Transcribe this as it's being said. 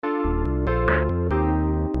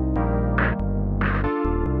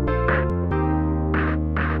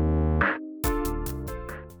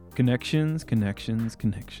Connections, connections,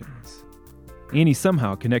 connections. Annie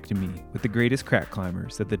somehow connected me with the greatest crack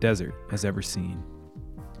climbers that the desert has ever seen.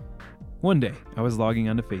 One day, I was logging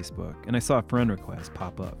onto Facebook and I saw a friend request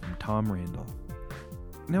pop up from Tom Randall.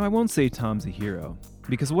 Now, I won't say Tom's a hero,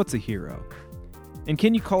 because what's a hero? And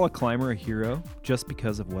can you call a climber a hero just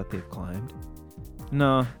because of what they've climbed?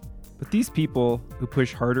 Nah, but these people who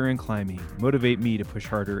push harder in climbing motivate me to push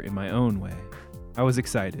harder in my own way. I was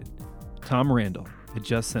excited. Tom Randall had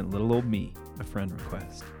just sent little old me a friend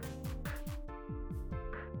request.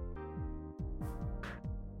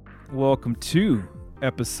 Welcome to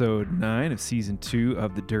episode 9 of season 2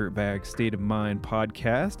 of the Dirtbag State of Mind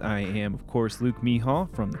podcast. I am, of course, Luke Mihal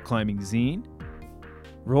from the Climbing Zine.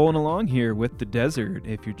 Rolling along here with the desert.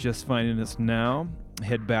 If you're just finding us now,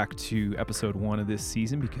 head back to episode 1 of this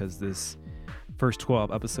season because this first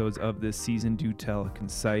 12 episodes of this season do tell a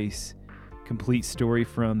concise, complete story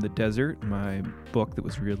from the desert, my book that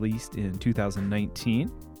was released in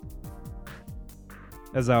 2019.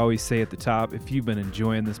 As I always say at the top, if you've been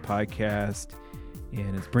enjoying this podcast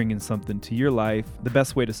and it's bringing something to your life, the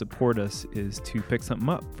best way to support us is to pick something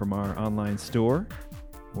up from our online store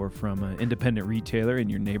or from an independent retailer in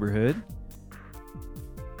your neighborhood.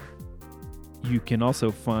 You can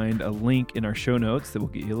also find a link in our show notes that will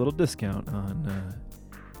get you a little discount on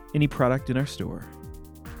any product in our store.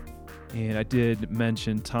 And I did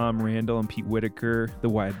mention Tom Randall and Pete Whitaker, the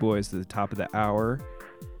Wide Boys, at the top of the hour.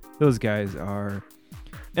 Those guys are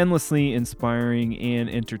endlessly inspiring and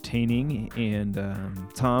entertaining, and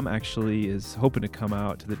Tom actually is hoping to come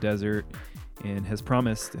out to the desert and has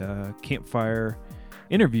promised a campfire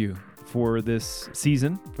interview for this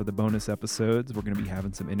season for the bonus episodes. We're going to be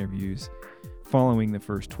having some interviews following the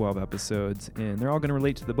first 12 episodes, and they're all going to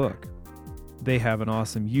relate to the book. They have an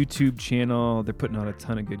awesome YouTube channel. They're putting out a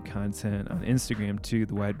ton of good content on Instagram too,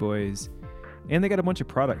 the Wide Boys, and they got a bunch of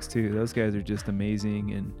products too. Those guys are just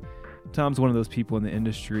amazing, and Tom's one of those people in the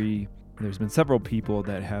industry. There's been several people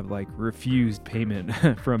that have refused payment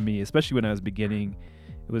from me, especially when I was beginning.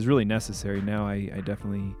 It was really necessary. Now I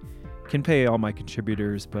definitely can pay all my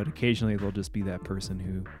contributors, but occasionally there'll just be that person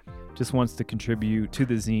who just wants to contribute to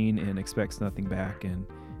the zine and expects nothing back. And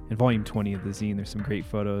in volume 20 of the zine, there's some great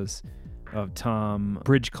photos of Tom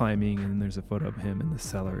bridge climbing, and there's a photo of him in the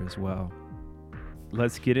cellar as well.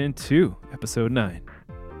 Let's get into episode 9.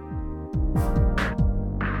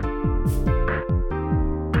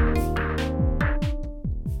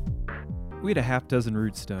 We had a half dozen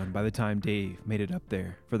routes done by the time Dave made it up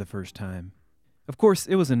there for the first time. Of course,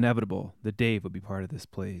 it was inevitable that Dave would be part of this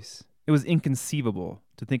place. It was inconceivable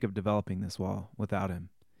to think of developing this wall without him.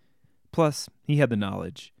 Plus, he had the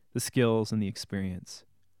knowledge, the skills, and the experience.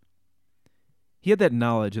 He had that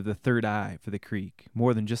knowledge of the third eye for the creek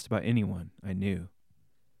more than just about anyone I knew.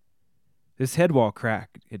 This headwall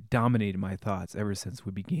crack had dominated my thoughts ever since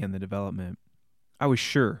we began the development. I was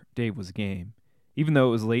sure Dave was game, even though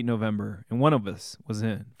it was late November and one of us was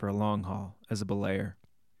in for a long haul as a belayer.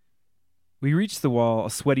 We reached the wall a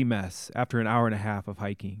sweaty mess after an hour and a half of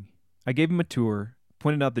hiking. I gave him a tour,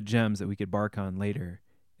 pointed out the gems that we could bark on later,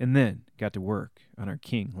 and then got to work on our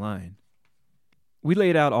king line. We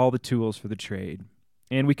laid out all the tools for the trade,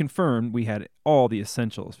 and we confirmed we had all the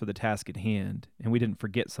essentials for the task at hand, and we didn't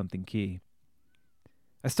forget something key.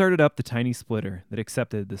 I started up the tiny splitter that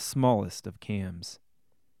accepted the smallest of cams.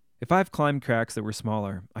 If I've climbed cracks that were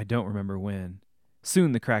smaller, I don't remember when.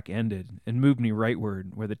 Soon the crack ended and moved me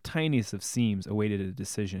rightward where the tiniest of seams awaited a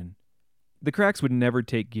decision. The cracks would never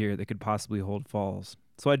take gear that could possibly hold falls,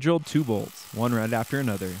 so I drilled 2 bolts, one right after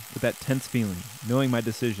another, with that tense feeling, knowing my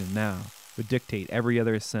decision now would dictate every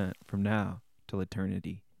other ascent from now till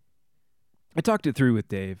eternity. I talked it through with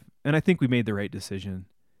Dave, and I think we made the right decision.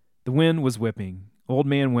 The wind was whipping, Old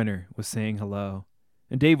Man Winter was saying hello,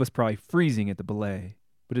 and Dave was probably freezing at the belay,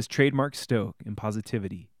 but his trademark stoke and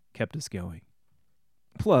positivity kept us going.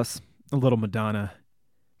 Plus, a little Madonna.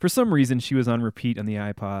 For some reason, she was on repeat on the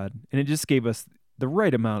iPod, and it just gave us the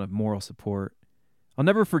right amount of moral support. I'll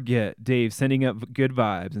never forget Dave sending up good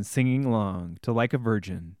vibes and singing along to Like a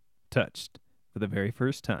Virgin, touched for the very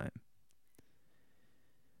first time.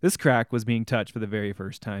 This crack was being touched for the very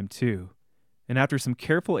first time, too, and after some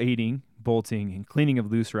careful aiding, bolting, and cleaning of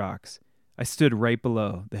loose rocks, I stood right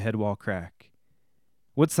below the headwall crack.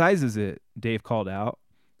 "What size is it?" Dave called out,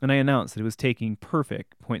 and I announced that it was taking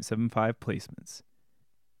perfect .75 placements.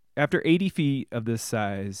 After 80 feet of this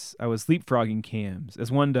size, I was leapfrogging cams, as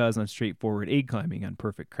one does on straightforward aid climbing on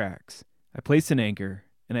perfect cracks. I placed an anchor,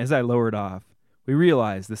 and as I lowered off, we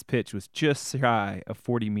realized this pitch was just shy of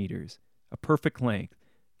 40 meters, a perfect length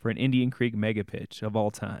for an Indian Creek mega pitch of all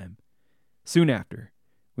time. Soon after,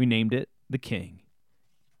 we named it the King.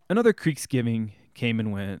 Another Creeksgiving came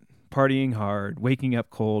and went, partying hard, waking up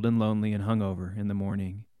cold and lonely and hungover in the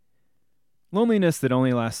morning. Loneliness that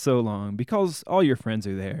only lasts so long because all your friends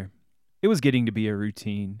are there. It was getting to be a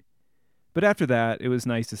routine. But after that, it was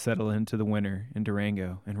nice to settle into the winter in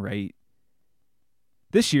Durango and write.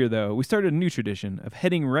 This year, though, we started a new tradition of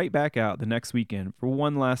heading right back out the next weekend for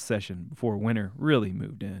one last session before winter really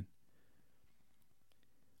moved in.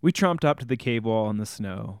 We tromped up to the cave wall in the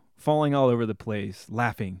snow, falling all over the place,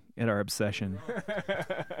 laughing at our obsession.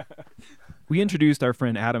 We introduced our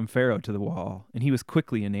friend Adam Farrow to the wall, and he was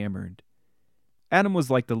quickly enamored. Adam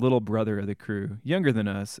was like the little brother of the crew, younger than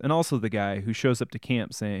us, and also the guy who shows up to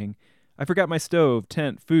camp saying, "I forgot my stove,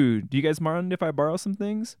 tent, food. Do you guys mind if I borrow some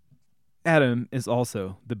things?" Adam is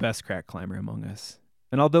also the best crack climber among us.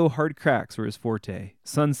 And although hard cracks were his forte,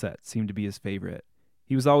 sunsets seemed to be his favorite.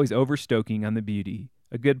 He was always overstoking on the beauty,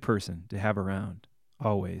 a good person to have around.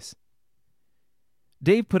 Always.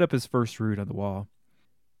 Dave put up his first route on the wall.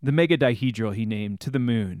 The mega dihedral he named To the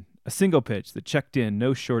Moon, a single pitch that checked in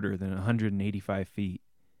no shorter than 185 feet.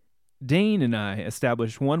 Dane and I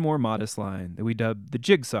established one more modest line that we dubbed the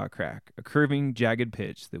Jigsaw Crack, a curving, jagged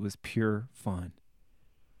pitch that was pure fun.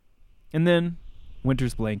 And then,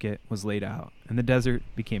 winter's blanket was laid out, and the desert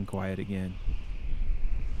became quiet again.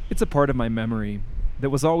 It's a part of my memory that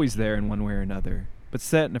was always there in one way or another, but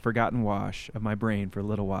set in a forgotten wash of my brain for a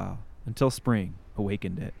little while, until spring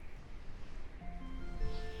awakened it.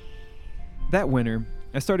 That winter,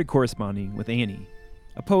 I started corresponding with Annie,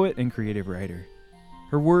 a poet and creative writer.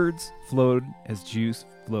 Her words flowed as juice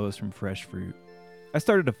flows from fresh fruit. I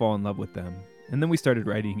started to fall in love with them, and then we started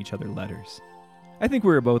writing each other letters. I think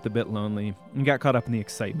we were both a bit lonely and got caught up in the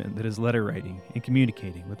excitement that is letter writing and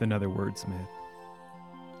communicating with another wordsmith.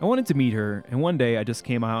 I wanted to meet her, and one day I just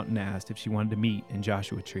came out and asked if she wanted to meet in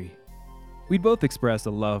Joshua Tree. We'd both expressed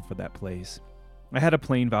a love for that place. I had a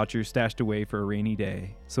plane voucher stashed away for a rainy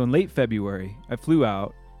day, so in late February, I flew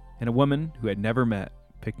out, and a woman who I'd never met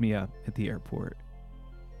picked me up at the airport.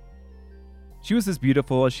 She was as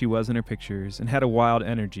beautiful as she was in her pictures and had a wild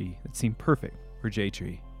energy that seemed perfect for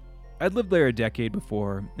J-Tree. I'd lived there a decade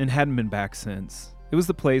before and hadn't been back since. It was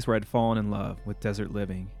the place where I'd fallen in love with desert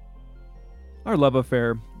living. Our love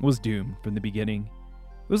affair was doomed from the beginning.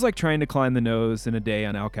 It was like trying to climb the nose in a day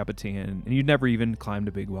on El Capitan, and you'd never even climbed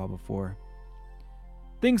a big wall before.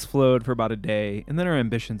 Things flowed for about a day, and then our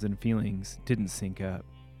ambitions and feelings didn't sync up.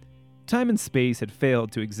 Time and space had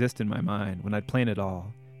failed to exist in my mind when I'd planned it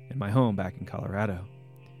all, in my home back in Colorado.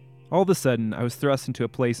 All of a sudden, I was thrust into a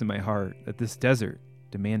place in my heart that this desert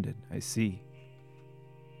demanded I see.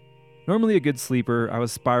 Normally a good sleeper, I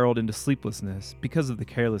was spiraled into sleeplessness because of the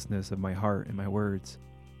carelessness of my heart and my words.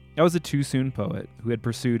 I was a too-soon poet who had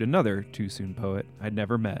pursued another too-soon poet I'd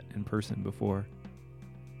never met in person before.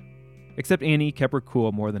 Except Annie kept her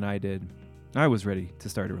cool more than I did. I was ready to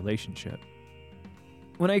start a relationship.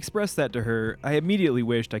 When I expressed that to her, I immediately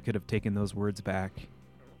wished I could have taken those words back,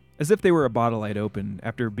 as if they were a bottle I'd opened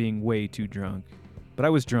after being way too drunk. But I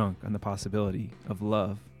was drunk on the possibility of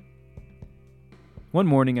love. One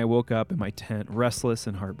morning I woke up in my tent restless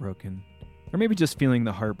and heartbroken, or maybe just feeling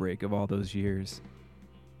the heartbreak of all those years.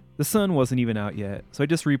 The sun wasn't even out yet, so I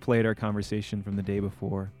just replayed our conversation from the day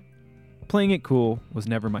before. Playing it cool was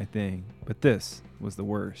never my thing, but this was the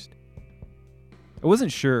worst. I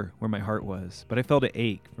wasn't sure where my heart was, but I felt it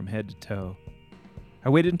ache from head to toe. I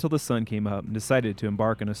waited until the sun came up and decided to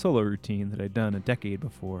embark on a solo routine that I'd done a decade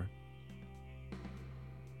before.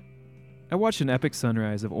 I watched an epic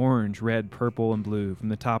sunrise of orange, red, purple, and blue from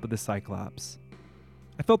the top of the Cyclops.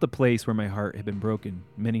 I felt the place where my heart had been broken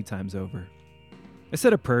many times over. I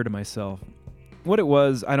said a prayer to myself. What it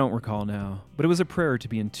was, I don't recall now, but it was a prayer to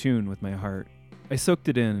be in tune with my heart. I soaked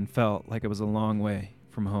it in and felt like it was a long way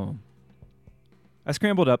from home. I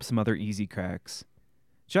scrambled up some other easy cracks.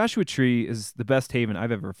 Joshua Tree is the best haven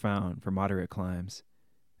I've ever found for moderate climbs,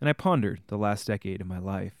 and I pondered the last decade of my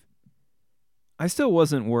life. I still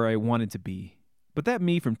wasn't where I wanted to be, but that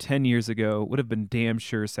me from 10 years ago would have been damn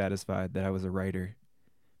sure satisfied that I was a writer.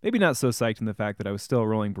 Maybe not so psyched in the fact that I was still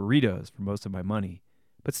rolling burritos for most of my money,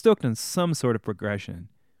 but stoked on some sort of progression,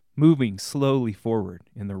 moving slowly forward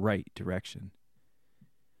in the right direction.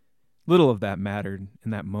 Little of that mattered in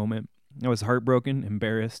that moment. I was heartbroken,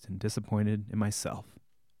 embarrassed, and disappointed in myself.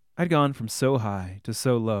 I'd gone from so high to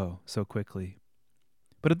so low so quickly.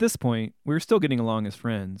 But at this point, we were still getting along as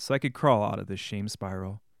friends, so I could crawl out of this shame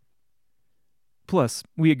spiral. Plus,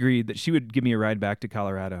 we agreed that she would give me a ride back to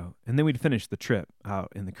Colorado, and then we'd finish the trip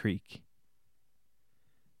out in the creek.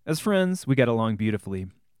 As friends, we got along beautifully.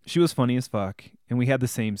 She was funny as fuck, and we had the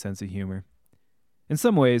same sense of humor. In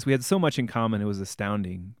some ways, we had so much in common it was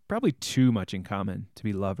astounding, probably too much in common to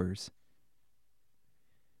be lovers.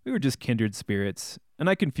 We were just kindred spirits, and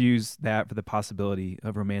I confused that for the possibility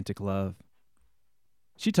of romantic love.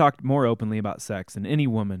 She talked more openly about sex than any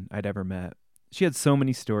woman I'd ever met. She had so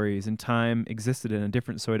many stories, and time existed in a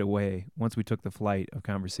different sort of way once we took the flight of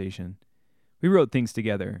conversation. We wrote things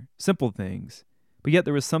together, simple things, but yet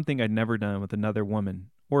there was something I'd never done with another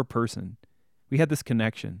woman or person. We had this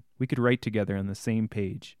connection. We could write together on the same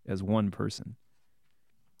page as one person.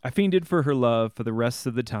 I fiended for her love for the rest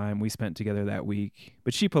of the time we spent together that week,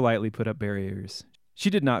 but she politely put up barriers. She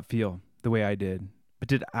did not feel the way I did. But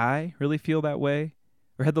did I really feel that way?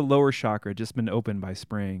 Or had the lower chakra just been opened by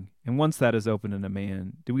spring? And once that is open in a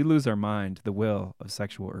man, do we lose our mind to the will of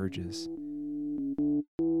sexual urges?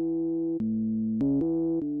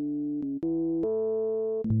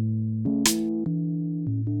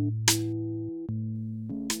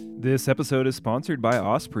 This episode is sponsored by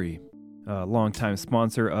Osprey, a longtime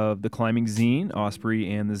sponsor of the climbing zine.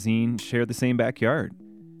 Osprey and the zine share the same backyard.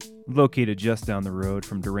 Located just down the road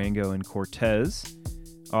from Durango and Cortez,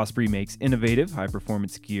 Osprey makes innovative,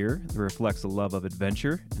 high-performance gear that reflects a love of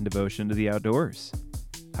adventure and devotion to the outdoors.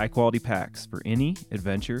 High-quality packs for any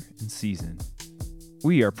adventure and season.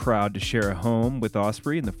 We are proud to share a home with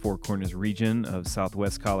Osprey in the Four Corners region of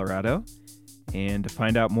Southwest Colorado. And to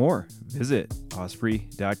find out more, visit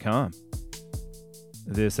osprey.com.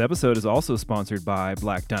 This episode is also sponsored by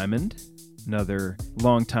Black Diamond, another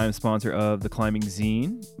longtime sponsor of the climbing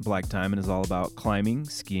zine. Black Diamond is all about climbing,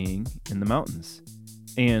 skiing in the mountains.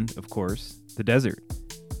 And, of course, the desert.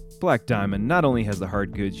 Black Diamond not only has the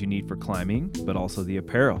hard goods you need for climbing, but also the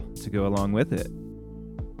apparel to go along with it.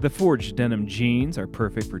 The forged denim jeans are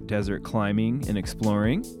perfect for desert climbing and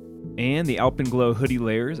exploring, and the Alpenglow hoodie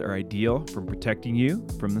layers are ideal for protecting you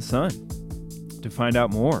from the sun. To find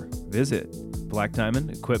out more, visit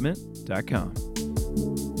blackdiamondequipment.com.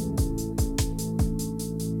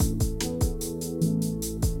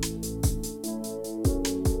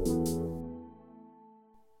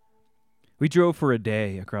 We drove for a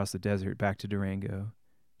day across the desert back to Durango.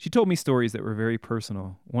 She told me stories that were very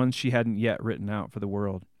personal, ones she hadn't yet written out for the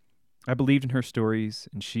world. I believed in her stories,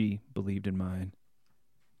 and she believed in mine.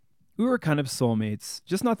 We were kind of soulmates,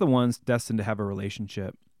 just not the ones destined to have a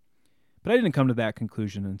relationship. But I didn't come to that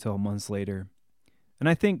conclusion until months later. And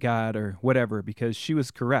I thank God, or whatever, because she was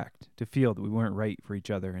correct to feel that we weren't right for each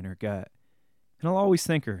other in her gut. And I'll always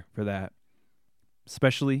thank her for that,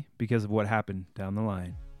 especially because of what happened down the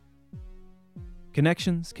line.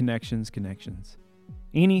 Connections, connections, connections.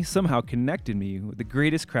 Annie somehow connected me with the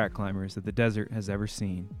greatest crack climbers that the desert has ever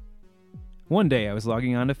seen. One day I was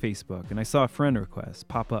logging onto Facebook and I saw a friend request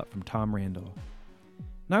pop up from Tom Randall.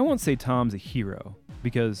 Now I won't say Tom's a hero,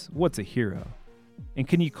 because what's a hero? And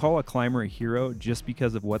can you call a climber a hero just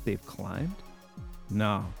because of what they've climbed?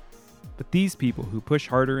 No. But these people who push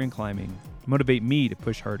harder in climbing motivate me to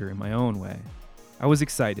push harder in my own way. I was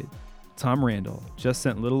excited. Tom Randall just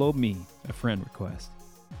sent little old me a friend request.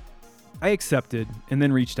 I accepted and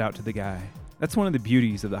then reached out to the guy. That's one of the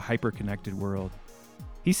beauties of the hyper-connected world.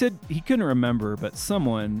 He said he couldn't remember, but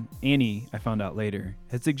someone, Annie, I found out later,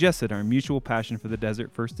 had suggested our mutual passion for the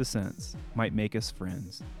desert first descents might make us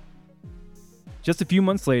friends. Just a few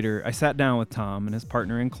months later, I sat down with Tom and his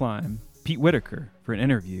partner in climb, Pete Whitaker, for an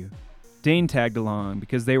interview. Dane tagged along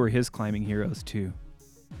because they were his climbing heroes too.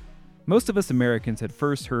 Most of us Americans had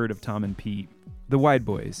first heard of Tom and Pete, the Wide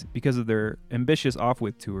Boys, because of their ambitious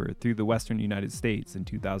off-with tour through the western United States in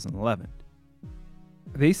 2011.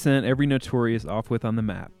 They sent every notorious off-with on the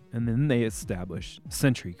map, and then they established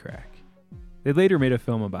Century Crack. They later made a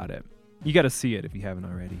film about it. You gotta see it if you haven't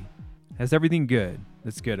already. It has everything good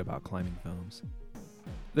that's good about climbing films.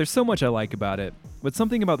 There's so much I like about it, but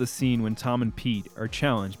something about the scene when Tom and Pete are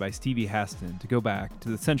challenged by Stevie Haston to go back to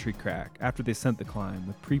the Century Crack after they sent the climb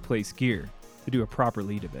with pre-placed gear to do a proper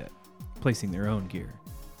lead of it, placing their own gear.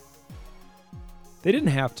 They didn't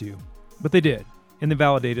have to, but they did. And they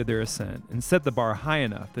validated their ascent and set the bar high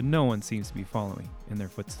enough that no one seems to be following in their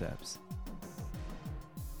footsteps.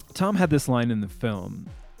 Tom had this line in the film,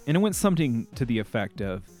 and it went something to the effect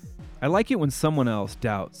of, "I like it when someone else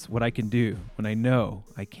doubts what I can do when I know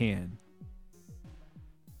I can."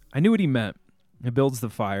 I knew what he meant. It builds the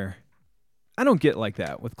fire. I don't get like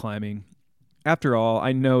that with climbing. After all,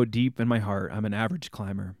 I know deep in my heart I'm an average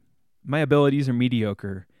climber. My abilities are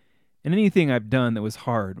mediocre. And anything I've done that was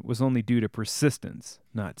hard was only due to persistence,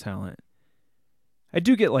 not talent. I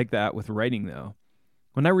do get like that with writing, though.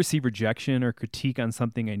 When I receive rejection or critique on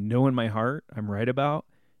something I know in my heart I'm right about,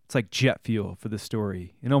 it's like jet fuel for the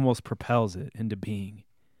story. It almost propels it into being.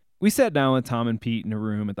 We sat down with Tom and Pete in a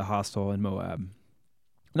room at the hostel in Moab.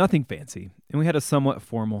 Nothing fancy, and we had a somewhat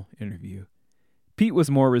formal interview. Pete was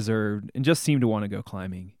more reserved and just seemed to want to go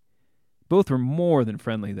climbing. Both were more than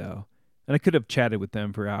friendly, though, and I could have chatted with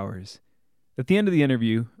them for hours. At the end of the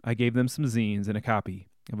interview, I gave them some zines and a copy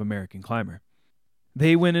of American Climber.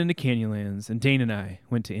 They went into Canyonlands, and Dane and I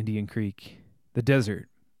went to Indian Creek. The desert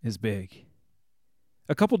is big.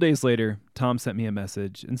 A couple days later, Tom sent me a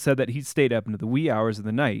message and said that he'd stayed up into the wee hours of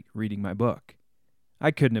the night reading my book.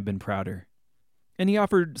 I couldn't have been prouder. And he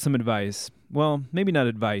offered some advice. Well, maybe not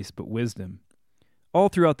advice, but wisdom. All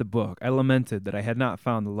throughout the book, I lamented that I had not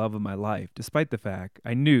found the love of my life, despite the fact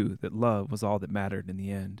I knew that love was all that mattered in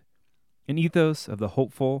the end. An ethos of the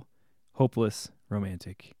hopeful, hopeless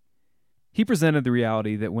romantic. He presented the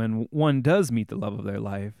reality that when one does meet the love of their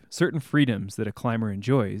life, certain freedoms that a climber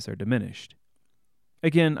enjoys are diminished.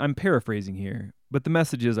 Again, I'm paraphrasing here, but the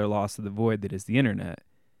messages are lost to the void that is the internet.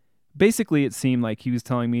 Basically, it seemed like he was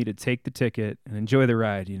telling me to take the ticket and enjoy the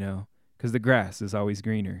ride, because the grass is always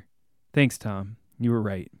greener. Thanks, Tom. You were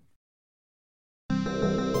right.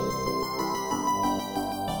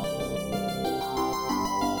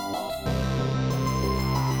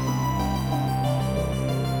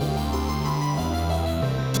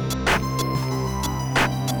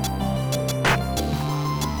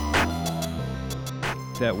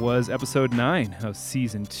 That was episode 9 of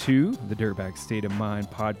season 2 of the Dirtbag State of Mind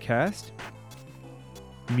podcast.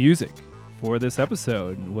 Music for this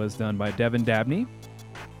episode was done by Devin Dabney.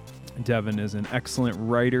 Devin is an excellent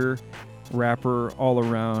writer, rapper,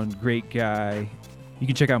 all-around great guy. You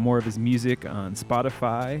can check out more of his music on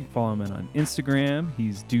Spotify. Follow him on Instagram.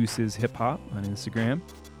 He's Deuces Hip Hop on Instagram.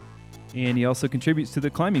 And he also contributes to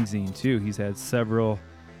the climbing zine, too. He's had several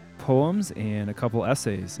poems and a couple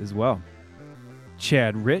essays as well.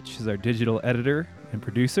 Chad Rich is our digital editor and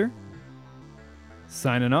producer.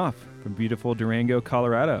 Signing off from beautiful Durango,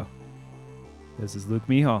 Colorado. This is Luke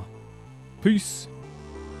Mihal. Peace.